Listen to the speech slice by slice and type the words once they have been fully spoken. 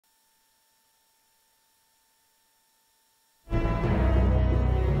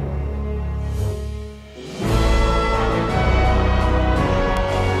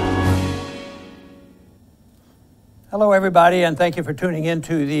Hello, everybody, and thank you for tuning in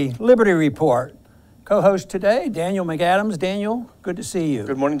to the Liberty Report. Co-host today, Daniel McAdams. Daniel, good to see you.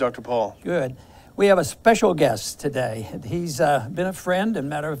 Good morning, Dr. Paul. Good. We have a special guest today. He's been a friend, and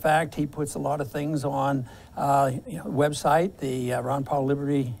matter of fact, he puts a lot of things on website, the Ron Paul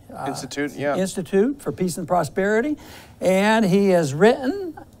Liberty Institute for Peace and Prosperity, and he has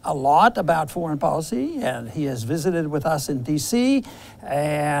written a lot about foreign policy, and he has visited with us in D.C.,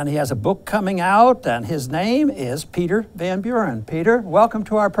 and he has a book coming out, and his name is Peter Van Buren. Peter, welcome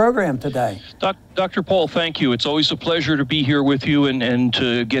to our program today. Dr. Paul, thank you. It's always a pleasure to be here with you and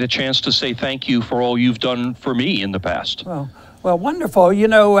to get a chance to say thank you for all you've done for me in the past. Well, wonderful. You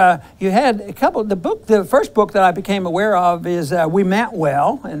know, you had a couple, the first book that I became aware of is We Meant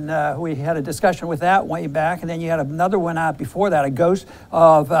Well, and we had a discussion with that way back, and then you had another one out before that, A Ghost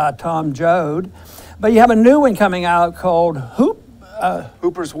of Tom Joad. But you have a new one coming out called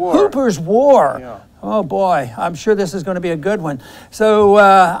Hooper's War. Hooper's War. Yeah. Oh boy, I'm sure this is going to be a good one. So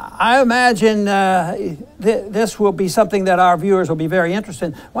I imagine this will be something that our viewers will be very interested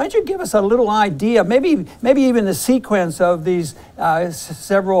in. Why don't you give us a little idea, maybe even the sequence of these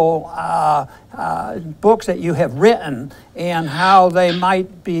several books that you have written and how they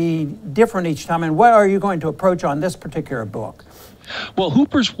might be different each time, and what are you going to approach on this particular book? Well,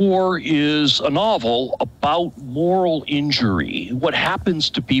 Hooper's War is a novel about moral injury, what happens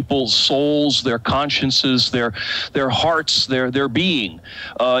to people's souls, their consciences, their hearts, their being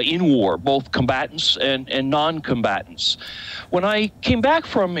in war, both combatants and non-combatants. When I came back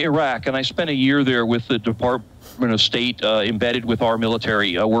from Iraq, and I spent a year there with the Department of State embedded with our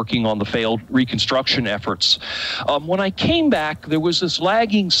military working on the failed reconstruction efforts. When I came back, there was this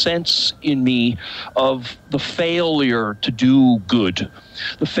lagging sense in me of the failure to do good,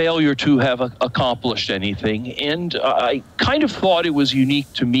 the failure to have accomplished anything. And I kind of thought it was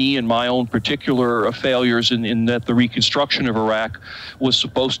unique to me and my own particular failures in that the reconstruction of Iraq was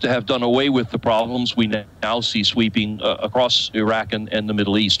supposed to have done away with the problems we now see sweeping across Iraq and the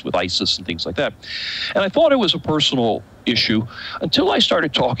Middle East with ISIS and things like that. And I thought it was a personal issue until I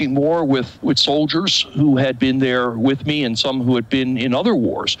started talking more with soldiers who had been there with me and some who had been in other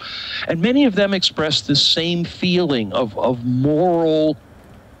wars. And many of them expressed this same feeling of moral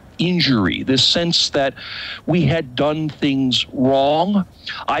injury, this sense that we had done things wrong,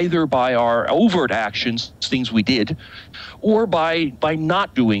 either by our overt actions, things we did, or by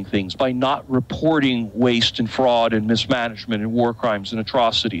not doing things, by not reporting waste and fraud and mismanagement and war crimes and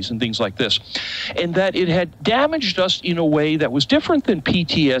atrocities and things like this. And that it had damaged us in a way that was different than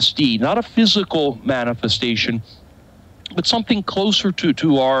PTSD, not a physical manifestation, but something closer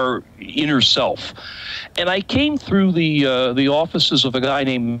to our inner self. And I came through the offices of a guy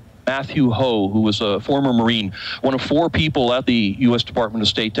named Matthew Ho, who was a former Marine, one of 4 people at the U.S. Department of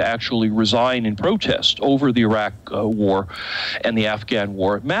State to actually resign in protest over the Iraq war and the Afghan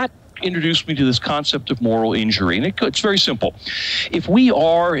war. Matt introduced me to this concept of moral injury, and it's very simple. If we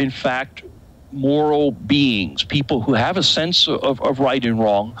are, in fact, moral beings, people who have a sense of right and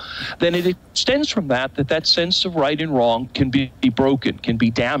wrong, then it extends from that sense of right and wrong can be broken, can be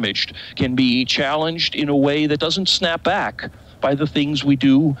damaged, can be challenged in a way that doesn't snap back by the things we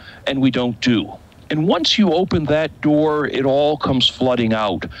do and we don't do. And once you open that door, it all comes flooding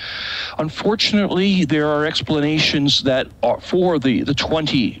out. Unfortunately, there are explanations that are for the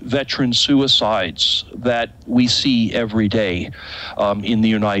 20 veteran suicides that we see every day in the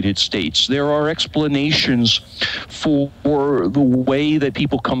United States. There are explanations for the way that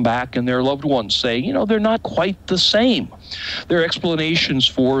people come back and their loved ones say, you know, they're not quite the same. There are explanations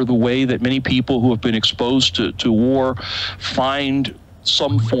for the way that many people who have been exposed to war find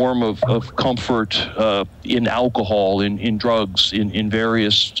some form of comfort in alcohol, in drugs, in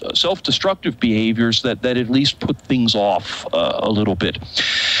various self-destructive behaviors that at least put things off a little bit.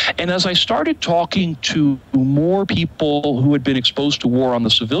 And as I started talking to more people who had been exposed to war on the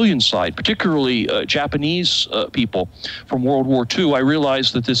civilian side, particularly Japanese people from World War II, I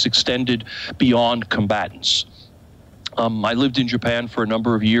realized that this extended beyond combatants. I lived in Japan for a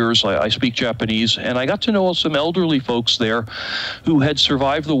number of years. I speak Japanese, and I got to know some elderly folks there who had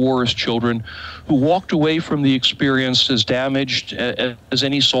survived the war as children, who walked away from the experience as damaged as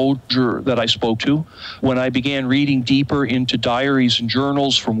any soldier that I spoke to. When I began reading deeper into diaries and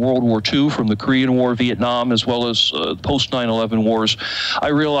journals from World War II, from the Korean War, Vietnam, as well as post 9/11 wars, I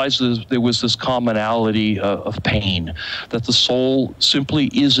realized that there was this commonality of pain, that the soul simply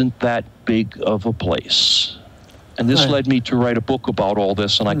isn't that big of a place. And this led me to write a book about all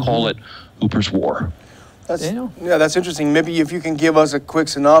this, and I call it Hooper's War. That's interesting. Maybe if you can give us a quick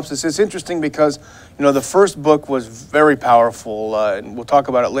synopsis. It's interesting because, you know, the first book was very powerful, and we'll talk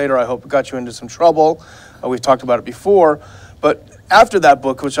about it later. I hope it got you into some trouble. We've talked about it before. But after that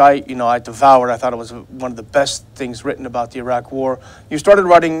book, which I devoured, I thought it was one of the best things written about the Iraq War, you started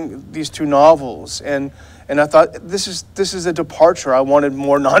writing these 2 novels. And I thought, this is a departure. I wanted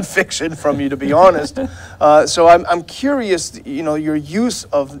more nonfiction from you, to be honest. So I'm curious, your use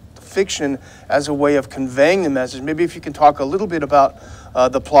of fiction as a way of conveying the message. Maybe if you can talk a little bit about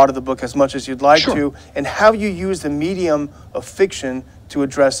the plot of the book as much as you'd like to, and how you use the medium of fiction to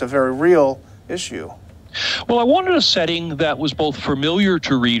address a very real issue. Well, I wanted a setting that was both familiar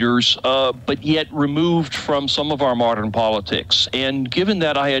to readers, but yet removed from some of our modern politics. And given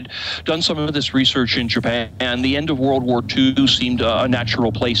that I had done some of this research in Japan, and the end of World War II seemed a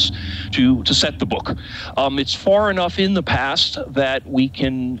natural place to set the book. It's far enough in the past that we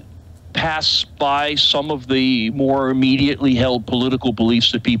can pass by some of the more immediately held political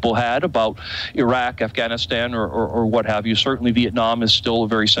beliefs that people had about Iraq, Afghanistan, or what have you. Certainly Vietnam is still a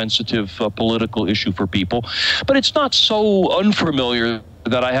very sensitive political issue for people, but it's not so unfamiliar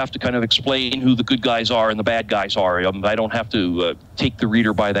that I have to kind of explain who the good guys are and the bad guys are. I don't have to take the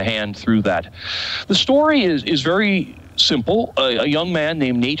reader by the hand through that. The story is very simple. A young man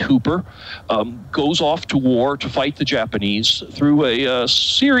named Nate Hooper goes off to war to fight the Japanese. Through a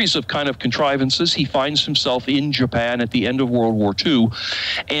series of kind of contrivances, he finds himself in Japan at the end of World War II,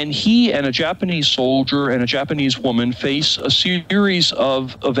 and he and a Japanese soldier and a Japanese woman face a series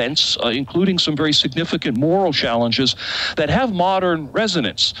of events, including some very significant moral challenges that have modern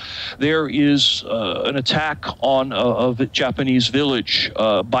resonance. There is an attack on a Japanese village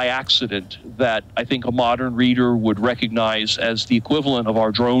by accident that I think a modern reader would recognize as the equivalent of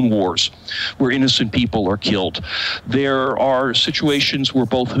our drone wars, where innocent people are killed. There are situations where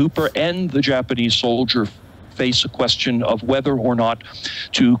both Hooper and the Japanese soldier face a question of whether or not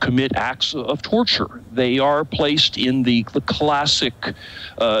to commit acts of torture. They are placed in the classic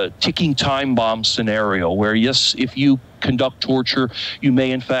ticking time bomb scenario, where yes, if you conduct torture, you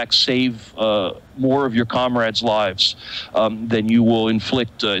may in fact save more of your comrades' lives than you will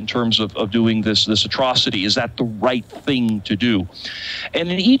inflict in terms of doing this atrocity. Is that the right thing to do?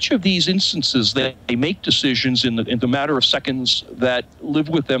 And in each of these instances, they make decisions in the matter of seconds that live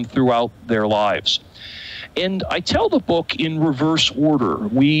with them throughout their lives. And I tell the book in reverse order.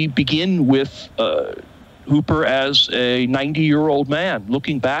 We begin with Hooper as a 90-year-old man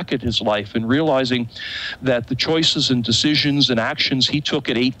looking back at his life and realizing that the choices and decisions and actions he took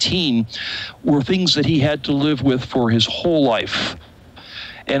at 18 were things that he had to live with for his whole life.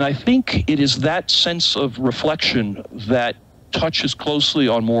 And I think it is that sense of reflection that touches closely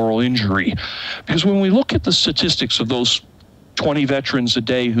on moral injury. Because when we look at the statistics of those 20 veterans a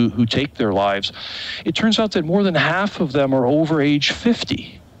day who take their lives, it turns out that more than half of them are over age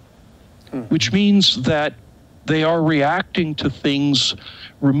 50. Which means that they are reacting to things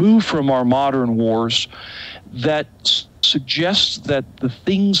removed from our modern wars that suggest that the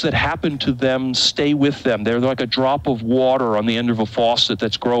things that happen to them stay with them. They're like a drop of water on the end of a faucet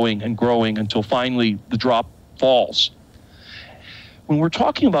that's growing and growing until finally the drop falls. When we're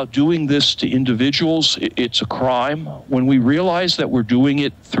talking about doing this to individuals, it's a crime. When we realize that we're doing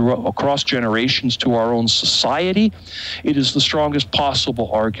it across generations to our own society, it is the strongest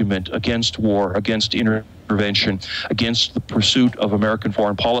possible argument against war, against intervention, against the pursuit of American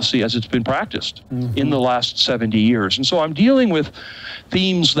foreign policy as it's been practiced in the last 70 years. And so I'm dealing with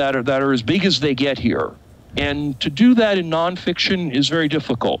themes that are as big as they get here. And to do that in nonfiction is very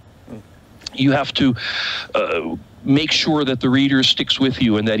difficult. You have to make sure that the reader sticks with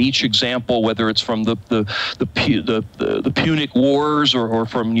you, and that each example, whether it's from the Punic Wars or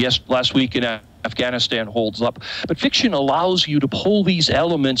from last week in Afghanistan, holds up. But fiction allows you to pull these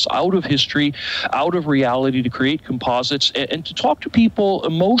elements out of history, out of reality, to create composites and to talk to people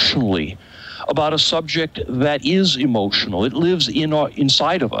emotionally about a subject that is emotional. It lives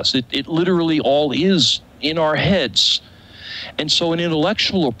inside of us. It literally all is in our heads. And so an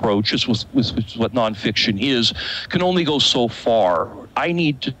intellectual approach, which is what nonfiction is, can only go so far. I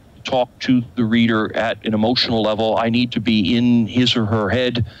need to talk to the reader at an emotional level. I need to be in his or her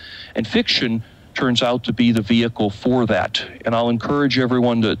head. And fiction turns out to be the vehicle for that. And I'll encourage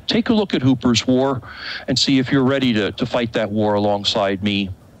everyone to take a look at Hooper's War and see if you're ready to fight that war alongside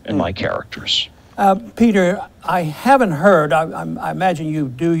me and my characters. Peter, I haven't heard, I imagine you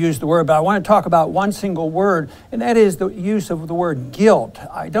do use the word, but I want to talk about one single word, and that is the use of the word guilt.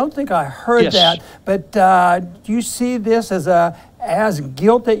 I don't think I heard that, but do you see this as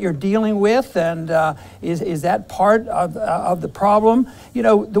guilt that you're dealing with, and is that part of the problem? You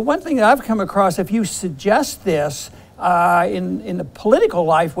know, the one thing that I've come across, if you suggest this, In the political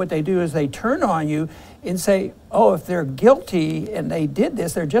life, what they do is they turn on you and say, oh, if they're guilty and they did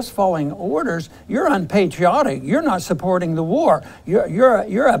this, they're just following orders, you're unpatriotic, you're not supporting the war,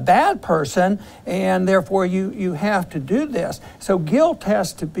 you're a bad person, and therefore you have to do this. So guilt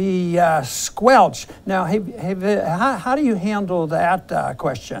has to be squelched. Now, how do you handle that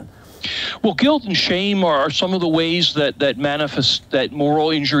question? Well, guilt and shame are some of the ways that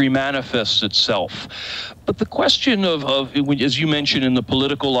moral injury manifests itself. But the question of, as you mentioned in the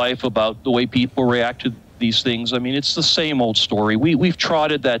political life about the way people react to these things, I mean, it's the same old story. We've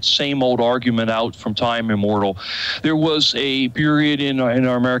trotted that same old argument out from time immemorial. There was a period in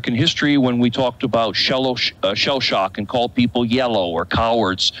our American history when we talked about shell shock and called people yellow or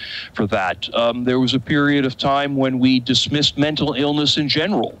cowards for that. There was a period of time when we dismissed mental illness in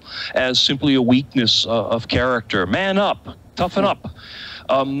general as simply a weakness of character. Man up, toughen up.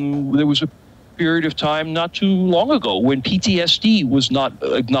 There was a period of time not too long ago when PTSD was not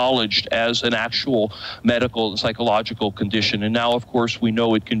acknowledged as an actual medical and psychological condition. And now, of course, we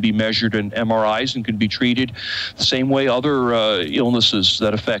know it can be measured in MRIs and can be treated the same way other illnesses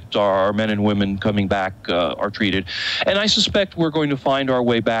that affect our men and women coming back are treated. And I suspect we're going to find our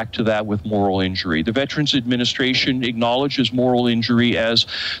way back to that with moral injury. The Veterans Administration acknowledges moral injury as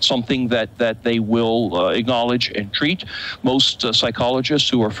something that they will acknowledge and treat. Most psychologists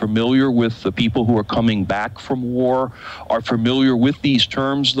who are familiar with the people who are coming back from war are familiar with these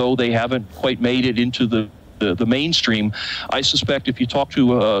terms, though they haven't quite made it into the mainstream. I suspect if you talk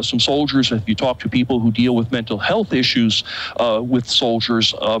to some soldiers, if you talk to people who deal with mental health issues with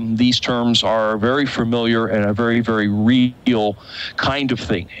soldiers, these terms are very familiar and a very, very real kind of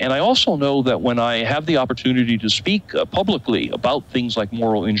thing. And I also know that when I have the opportunity to speak publicly about things like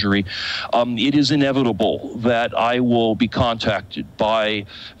moral injury, it is inevitable that I will be contacted by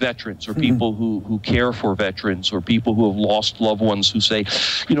veterans or people who care for veterans or people who have lost loved ones who say,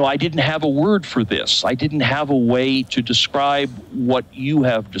 you know, I didn't have a word for this. I didn't have a way to describe what you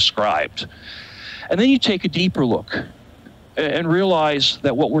have described. And then you take a deeper look and realize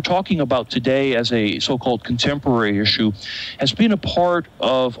that what we're talking about today as a so-called contemporary issue has been a part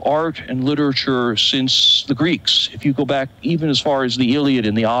of art and literature since the Greeks. If you go back even as far as the Iliad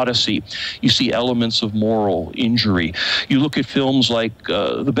and the Odyssey, you see elements of moral injury. You look at films like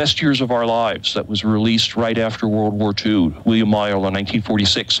The Best Years of Our Lives that was released right after World War II, William Meyerl in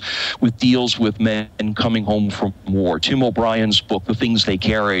 1946, which deals with men coming home from war. Tim O'Brien's book, The Things They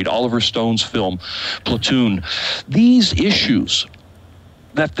Carried, Oliver Stone's film, Platoon. These issues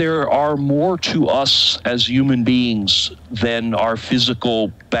that there are more to us as human beings than our physical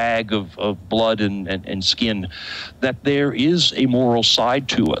bag of blood and skin, that there is a moral side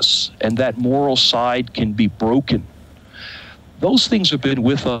to us, and that moral side can be broken. Those things have been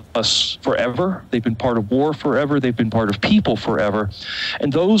with us forever. They've been part of war forever. They've been part of people forever.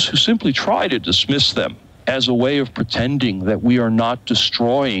 And those who simply try to dismiss them as a way of pretending that we are not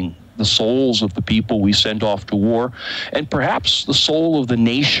destroying the souls of the people we send off to war, and perhaps the soul of the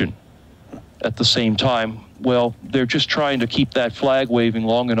nation at the same time, well, they're just trying to keep that flag waving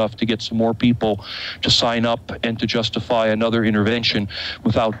long enough to get some more people to sign up and to justify another intervention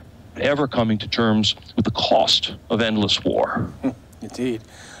without ever coming to terms with the cost of endless war. Indeed.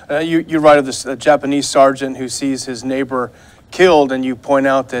 You write of this Japanese sergeant who sees his neighbor killed, and you point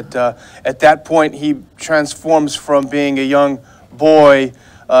out that at that point he transforms from being a young boy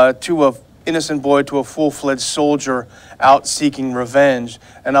to an innocent boy to a full-fledged soldier out seeking revenge.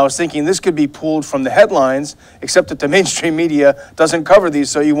 And I was thinking this could be pulled from the headlines, except that the mainstream media doesn't cover these,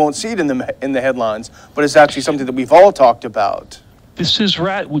 so you won't see it in the headlines. But it's actually something that we've all talked about. This is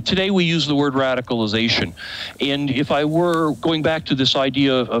today we use the word radicalization, and if I were going back to this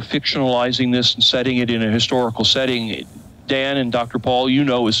idea of fictionalizing this and setting it in a historical setting, Dan and Dr. Paul, you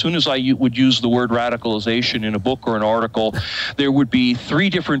know, as soon as I would use the word radicalization in a book or an article, there would be 3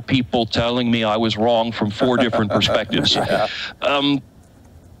 different people telling me I was wrong from 4 different perspectives. Yeah.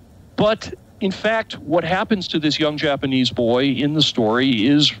 But in fact, what happens to this young Japanese boy in the story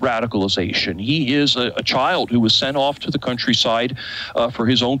is radicalization. He is a child who was sent off to the countryside for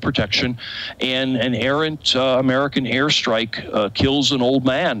his own protection, and an errant American airstrike kills an old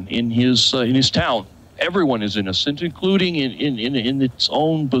man in his town. Everyone is innocent, including in its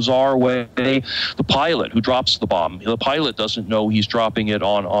own bizarre way, the pilot who drops the bomb. The pilot doesn't know he's dropping it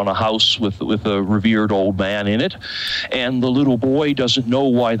on a house with a revered old man in it. And the little boy doesn't know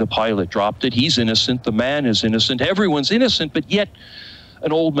why the pilot dropped it. He's innocent. The man is innocent. Everyone's innocent, but yet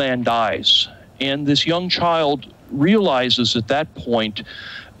an old man dies. And this young child realizes at that point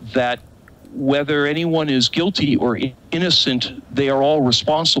that whether anyone is guilty or innocent, they are all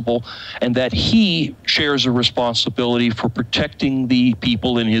responsible, and that he shares a responsibility for protecting the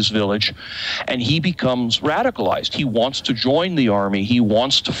people in his village. And he becomes radicalized. He wants to join the army. He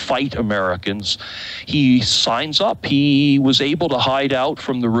wants to fight Americans. He signs up. He was able to hide out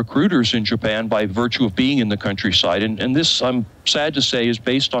from the recruiters in Japan by virtue of being in the countryside. And this, I'm sad to say, is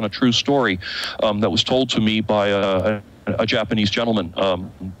based on a true story that was told to me by a Japanese gentleman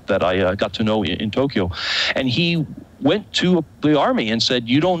that I got to know in Tokyo. And he went to the army and said,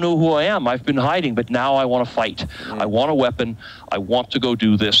 "You don't know who I am. I've been hiding, but now I want to fight. I want a weapon. I want to go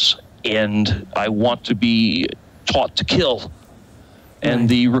do this, and I want to be taught to kill." And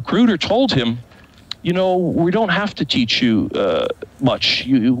the recruiter told him, "You know, we don't have to teach you much.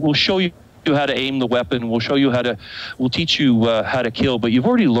 We'll show you how to aim the weapon. We'll show you we'll teach you how to kill, but you've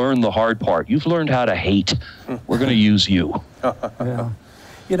already learned the hard part. You've learned how to hate. We're going to use you." Yeah.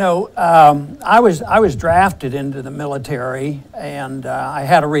 You know, I was drafted into the military, and I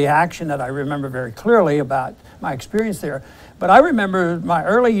had a reaction that I remember very clearly about my experience there. But I remember my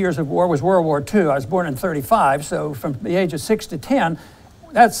early years of war was World War II. I was born in '35, so from the age of 6 to 10,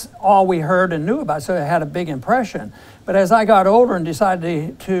 that's all we heard and knew about, so it had a big impression. But as I got older and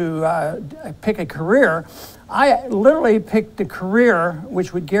decided to pick a career, I literally picked a career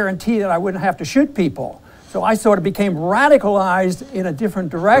which would guarantee that I wouldn't have to shoot people. So I sort of became radicalized in a different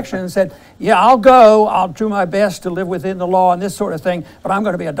direction and said, yeah, I'll do my best to live within the law and this sort of thing, but I'm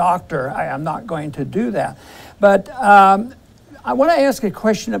going to be a doctor. I am not going to do that. But I want to ask a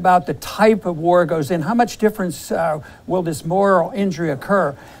question about the type of war goes in. How much difference will this moral injury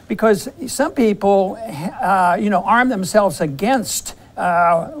occur? Because some people, arm themselves against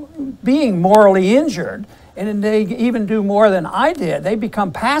being morally injured, and they even do more than I did. They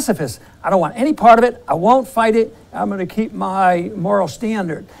become pacifists. I don't want any part of it. I won't fight it. I'm going to keep my moral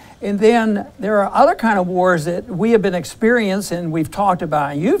standard. And then there are other kind of wars that we have been experiencing, we've talked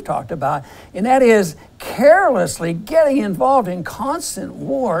about, and you've talked about, and that is carelessly getting involved in constant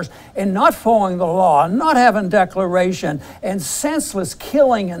wars and not following the law, not having declaration, and senseless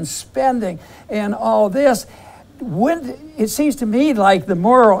killing and spending and all this. It seems to me like the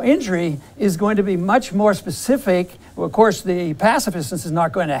moral injury is going to be much more specific. Well, of course, the pacifist is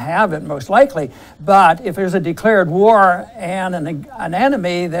not going to have it, most likely. But if there's a declared war and an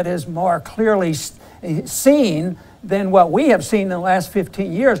enemy that is more clearly seen than what we have seen in the last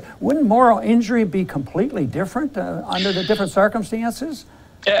 15 years, wouldn't moral injury be completely different under the different circumstances?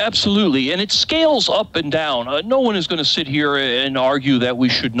 Absolutely, and it scales up and down. No one is going to sit here and argue that we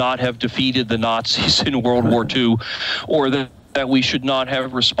should not have defeated the Nazis in World War II, or that we should not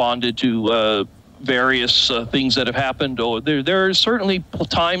have responded to various things that have happened. There are certainly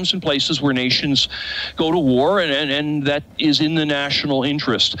times and places where nations go to war, and that is in the national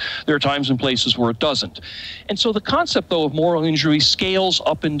interest. There are times and places where it doesn't. And so the concept, though, of moral injury scales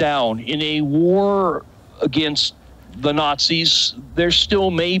up and down. In a war against the Nazis, there still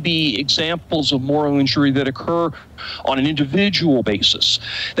may be examples of moral injury that occur on an individual basis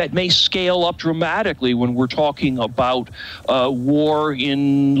that may scale up dramatically when we're talking about war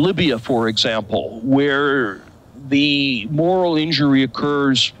in Libya, for example, where the moral injury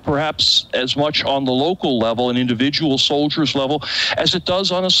occurs perhaps as much on the local level, an individual soldier's level, as it does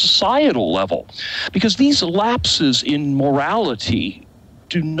on a societal level. Because these lapses in morality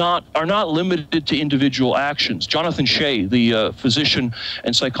are not limited to individual actions. Jonathan Shea, the physician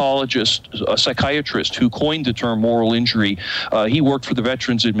and psychiatrist who coined the term moral injury, he worked for the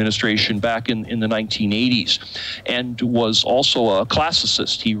Veterans Administration back in the 1980s and was also a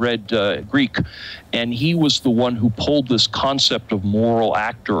classicist. He read Greek, and he was the one who pulled this concept of moral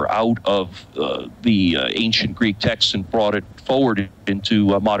actor out of the ancient Greek texts and brought it forward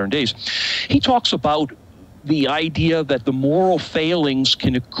into modern days. He talks about the idea that the moral failings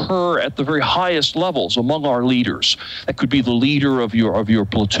can occur at the very highest levels among our leaders. That could be the leader of your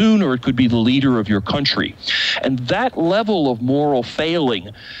platoon, or it could be the leader of your country. And that level of moral failing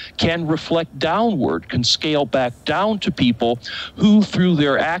can reflect downward, can scale back down to people who, through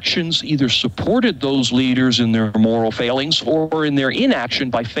their actions, either supported those leaders in their moral failings or in their inaction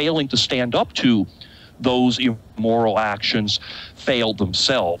by failing to stand up to those immoral actions, failed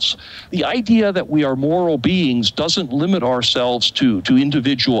themselves. The idea that we are moral beings doesn't limit ourselves to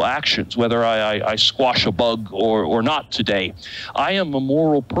individual actions, whether I squash a bug or not today. I am a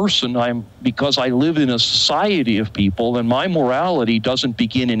moral person because I live in a society of people, and my morality doesn't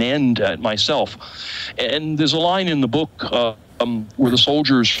begin and end at myself. And there's a line in the book where the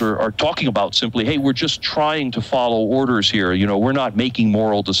soldiers are talking about simply, hey, we're just trying to follow orders here. You know, we're not making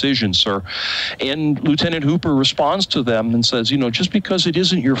moral decisions, sir. And Lieutenant Hooper responds to them and says, you know, just because it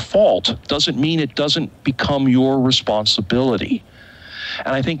isn't your fault doesn't mean it doesn't become your responsibility.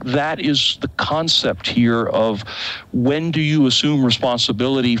 And I think that is the concept here of when do you assume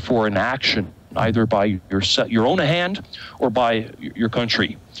responsibility for an action, either by your own hand or by your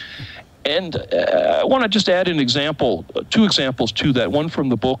country. And I want to just add an example, two examples to that, one from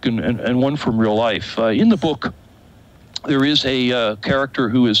the book and one from real life. In the book, there is a character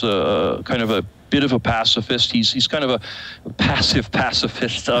who is a kind of a bit of a pacifist. He's kind of a passive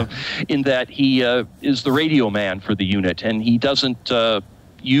pacifist in that he is the radio man for the unit, and he doesn't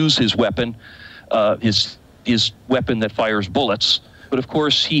use his weapon, his weapon that fires bullets. But of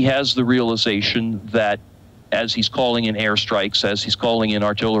course, he has the realization that as he's calling in airstrikes, as he's calling in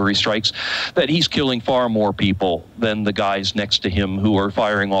artillery strikes, that he's killing far more people than the guys next to him who are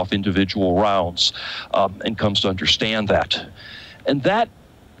firing off individual rounds, and comes to understand that. And that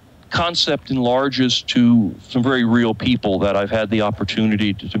concept enlarges to some very real people that I've had the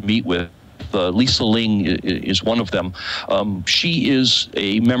opportunity to meet with. Lisa Ling is one of them. She is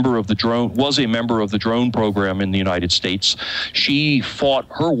a member of the drone, was a member of the drone program in the United States. She fought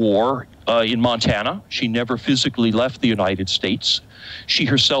her war in Montana. She never physically left the United States. She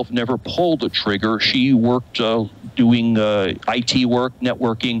herself never pulled a trigger. She worked doing IT work,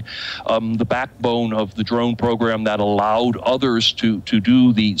 networking, the backbone of the drone program that allowed others to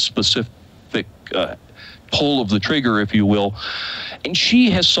do the specific pull of the trigger, if you will. And she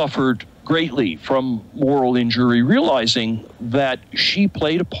has suffered greatly from moral injury, realizing that she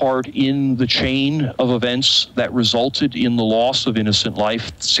played a part in the chain of events that resulted in the loss of innocent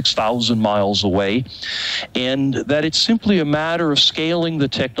life 6,000 miles away, and that it's simply a matter of scaling the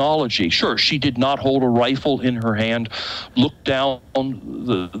technology. Sure, she did not hold a rifle in her hand, look down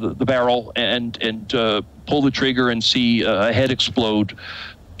the barrel and pull the trigger and see a head explode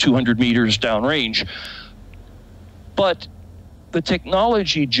 200 meters downrange. But the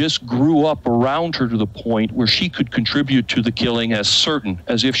technology just grew up around her to the point where she could contribute to the killing as certain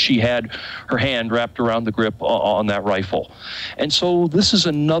as if she had her hand wrapped around the grip on that rifle. And so this is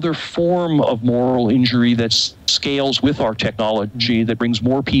another form of moral injury that scales with our technology, that brings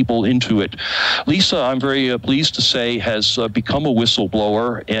more people into it. Lisa, I'm very pleased to say, has become a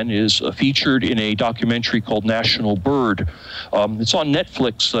whistleblower and is featured in a documentary called National Bird. It's on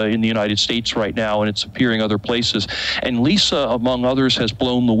Netflix in the United States right now, and it's appearing other places. And Lisa, among others, has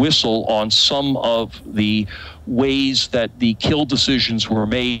blown the whistle on some of the ways that the kill decisions were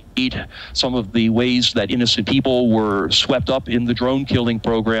made, some of the ways that innocent people were swept up in the drone killing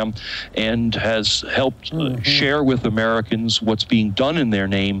program, and has helped share with Americans what's being done in their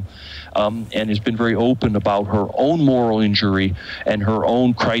name, and has been very open about her own moral injury and her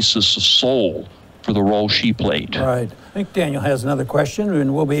own crisis of soul for the role she played. Right. I think Daniel has another question,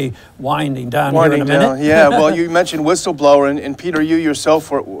 and we'll be winding down here in a minute. Yeah, well, you mentioned whistleblower, and Peter, you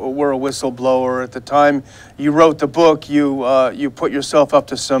yourself were a whistleblower at the time you wrote the book. You put yourself up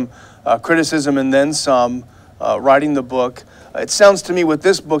to some criticism and then some writing the book. It sounds to me with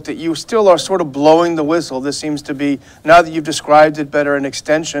this book that you still are sort of blowing the whistle. This seems to be, now that you've described it better, an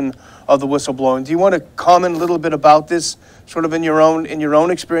extension of the whistleblowing. Do you want to comment a little bit about this, sort of in your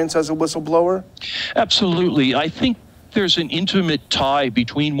own experience as a whistleblower? Absolutely. I think there's an intimate tie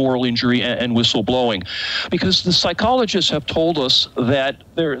between moral injury and whistleblowing, because the psychologists have told us that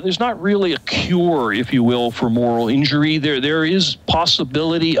there's not really a cure, if you will, for moral injury. There is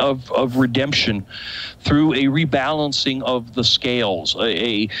possibility of redemption through a rebalancing of the scales,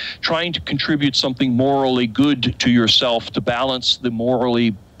 a trying to contribute something morally good to yourself to balance the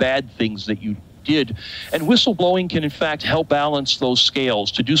morally bad things that you did. And whistleblowing can in fact help balance those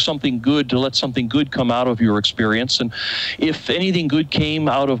scales, to do something good, to let something good come out of your experience. And if anything good came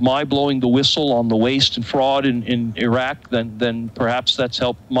out of my blowing the whistle on the waste and fraud in Iraq, then perhaps that's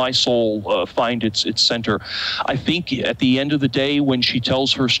helped my soul find its center. I think at the end of the day, when she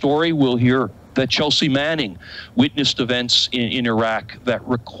tells her story, we'll hear that Chelsea Manning witnessed events in Iraq that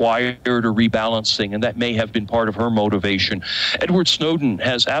required a rebalancing, and that may have been part of her motivation. Edward Snowden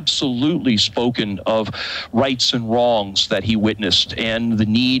has absolutely spoken of rights and wrongs that he witnessed, and the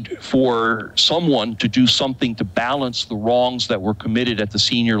need for someone to do something to balance the wrongs that were committed at the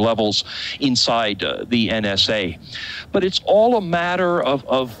senior levels inside the NSA. But it's all a matter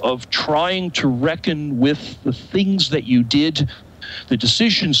of trying to reckon with the things that you did, the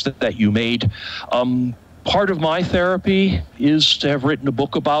decisions that you made, Part of my therapy is to have written a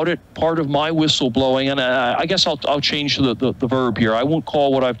book about it. Part of my whistleblowing, and I guess I'll change the verb here. I won't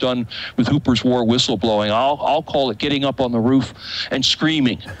call what I've done with Hooper's War whistleblowing. I'll call it getting up on the roof and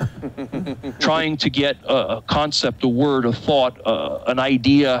screaming, trying to get a concept, a word, a thought, an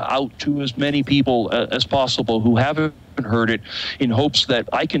idea out to as many people as possible who haven't heard it, in hopes that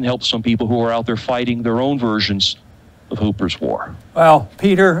I can help some people who are out there fighting their own versions of Hooper's War. Well,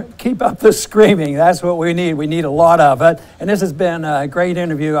 Peter, keep up the screaming. That's what we need. We need a lot of it. And this has been a great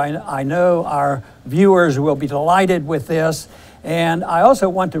interview. I know our viewers will be delighted with this. And I also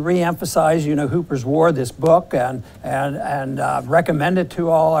want to re-emphasize, Hooper's War, this book, and recommend it to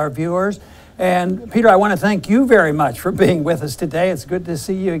all our viewers. And Peter, I want to thank you very much for being with us today. It's good to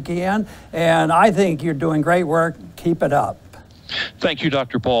see you again. And I think you're doing great work. Keep it up. Thank you,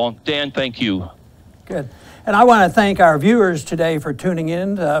 Dr. Paul. Dan, thank you. Good. And I want to thank our viewers today for tuning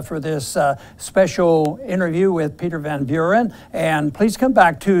in for this special interview with Peter Van Buren. And please come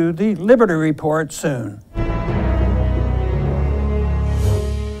back to the Liberty Report soon.